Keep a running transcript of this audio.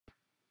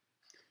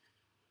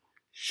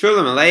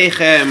Shalom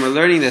Aleichem. We're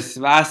learning the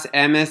Sfat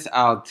Emet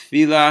al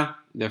Tefillah,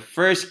 the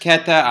first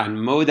keta on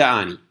Moda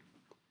Ani.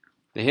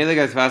 The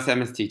Heilige Sfat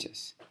Emet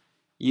teaches.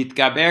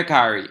 Yitgaber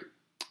Kari,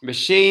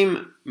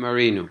 B'Shem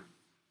Marinu,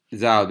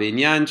 Zal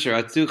B'Inyan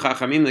Sheratzu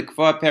Chachamim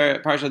L'Kfoa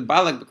Parshat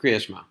Balak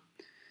B'Kriyas Shema.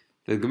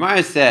 The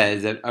Gemara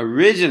says that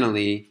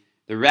originally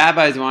the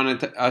rabbis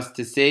wanted us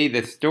to say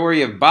the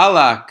story of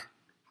Balak,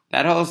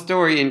 that whole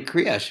story in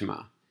Kriyas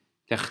Shema.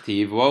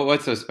 Techtiv,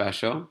 what's so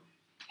special?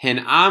 Hen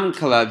am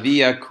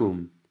kalavia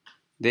kum.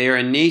 They are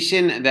a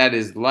nation that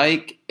is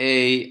like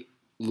a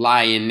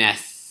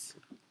lioness,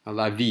 a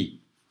lavi,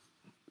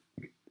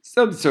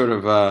 some sort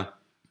of a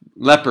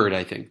leopard,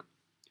 I think.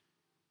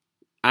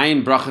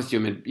 Ayin brachas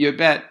yomid. You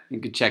bet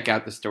you could check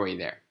out the story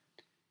there.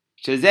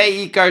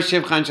 Shezei ikar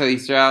shivchan shel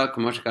Yisrael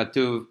k'mo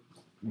shekatuv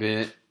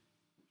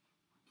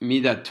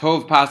b'midat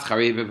tov pas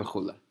chariv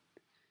v'chula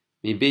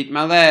mibeit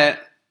maleh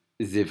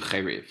ziv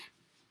chariv.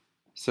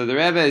 So the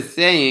Rebbe is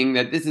saying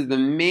that this is the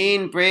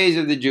main praise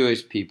of the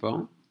Jewish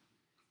people.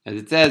 As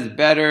it says,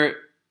 better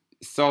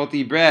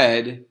salty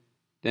bread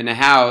than a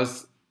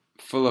house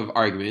full of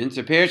arguments.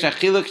 I guess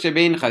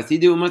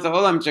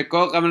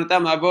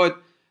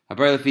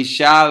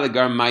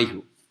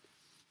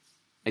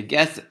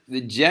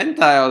the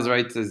Gentiles,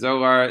 writes the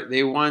Zohar,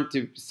 they want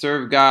to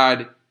serve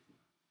God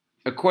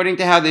according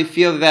to how they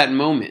feel at that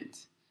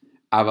moment.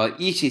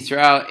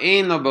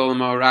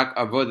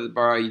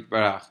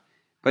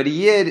 But a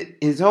Yid,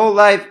 his whole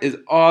life is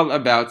all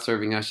about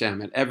serving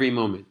Hashem at every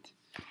moment.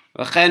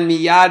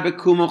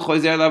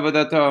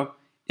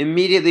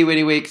 Immediately when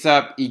he wakes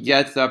up, he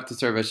gets up to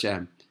serve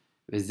Hashem.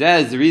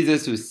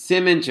 Zrizus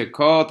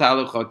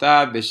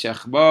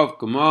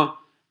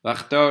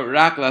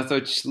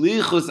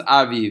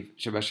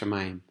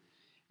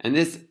and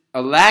this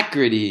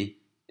alacrity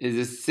is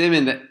a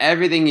siman that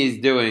everything he's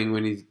doing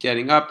when he's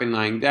getting up and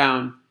lying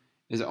down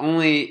is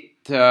only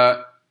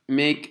to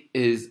make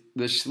the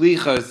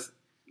shlichus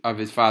of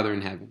his Father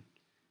in heaven.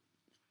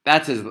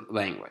 That's his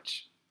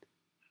language.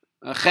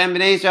 So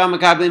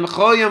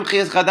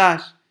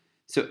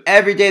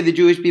every day the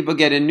Jewish people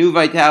get a new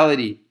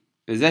vitality.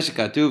 As it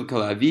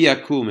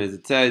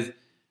says,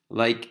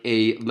 like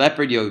a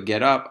leopard you'll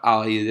get up.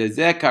 Like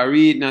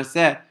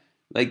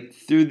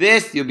through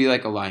this you'll be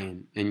like a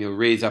lion and you'll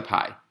raise up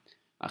high.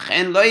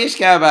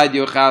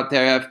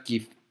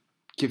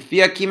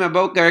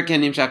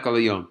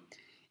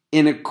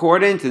 In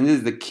accordance, and this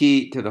is the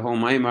key to the whole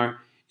Maimar,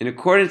 in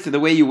accordance to the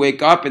way you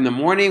wake up in the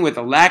morning with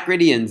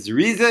alacrity and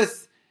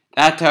Zrizus,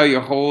 that's how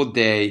your whole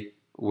day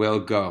will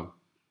go.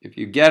 If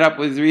you get up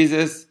with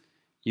Zrizus,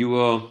 you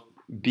will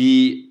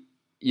be,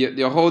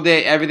 your whole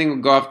day, everything will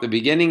go off the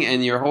beginning,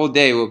 and your whole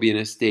day will be in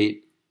a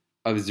state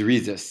of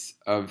Zrizus,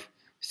 of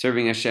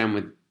serving Hashem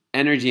with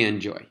energy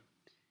and joy.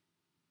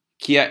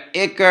 Kia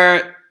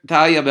ikar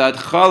talya b'at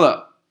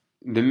chala.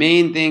 The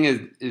main thing is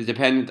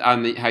dependent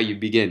on how you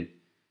begin.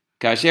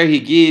 Kasher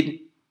higid,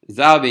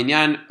 Zal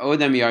Binyan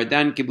Odam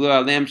Yardan Kiblu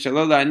Alem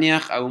Shalola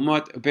Aniach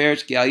Aumot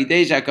Uperish Ki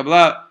Alidesha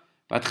Kabla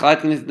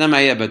Batchalat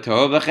Nisdamaya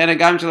Batov Lachena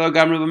Gam Shalo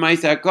Gamru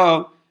B'Maisa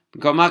Kol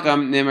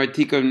B'Komakam Nemar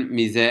Tikun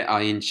Mize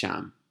Ayin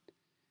Sham.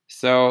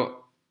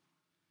 So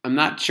I'm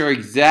not sure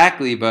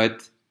exactly,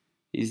 but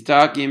he's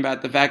talking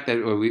about the fact that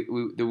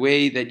the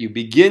way that you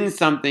begin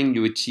something,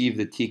 you achieve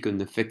the tikkun,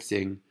 the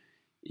fixing,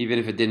 even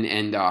if it didn't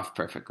end off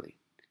perfectly.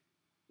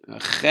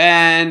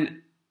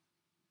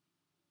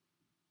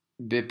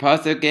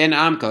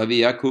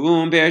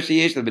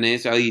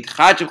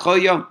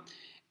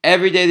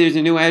 Every day there's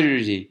a new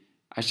energy.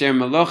 The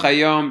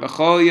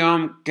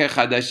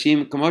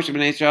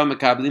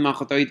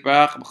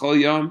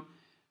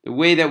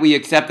way that we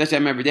accept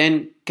Hashem every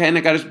day.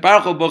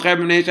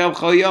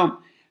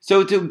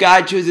 So too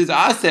God chooses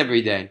us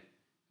every day.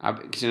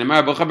 Not who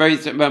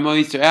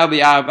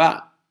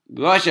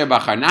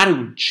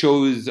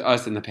chose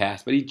us in the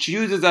past, but He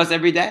chooses us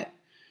every day.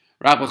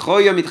 Every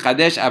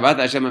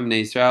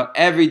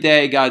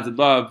day God's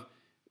love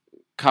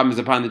comes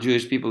upon the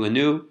Jewish people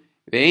anew.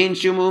 And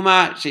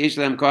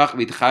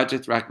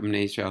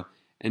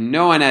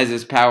no one has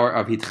this power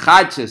of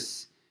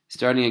hitchachus,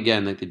 starting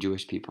again like the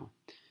Jewish people.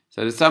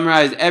 So to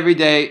summarize, every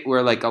day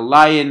we're like a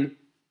lion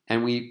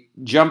and we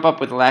jump up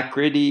with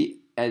alacrity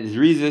as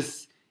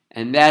Zrizus,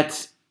 and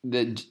that's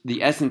the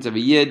essence of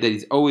a Yid, that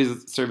he's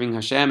always serving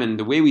Hashem. And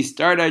the way we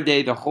start our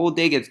day, the whole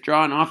day gets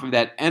drawn off of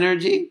that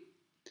energy.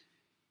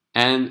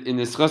 And in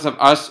the schos of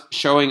us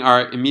showing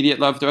our immediate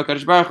love to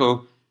HaKadosh Baruch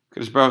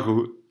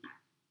Hu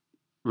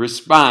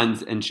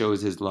responds and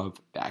shows His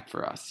love back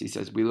for us. He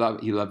says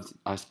He loves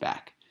us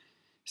back.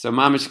 So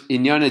Mamash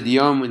Inyana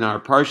Diyom, in our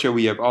Parsha,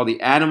 we have all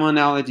the animal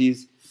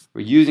analogies.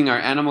 We're using our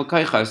animal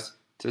kaichas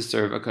to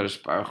serve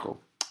HaKadosh Baruch Hu.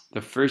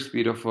 The first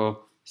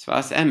beautiful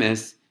Sfat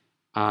Emet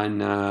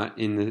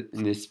in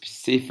this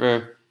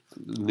Sefer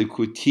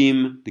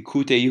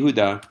Likutei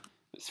Yehuda,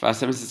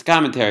 Sfat Emet's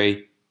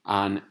commentary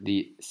on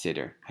the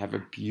Siddur. Have a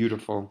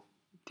beautiful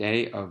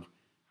day of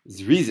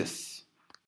Zrizus.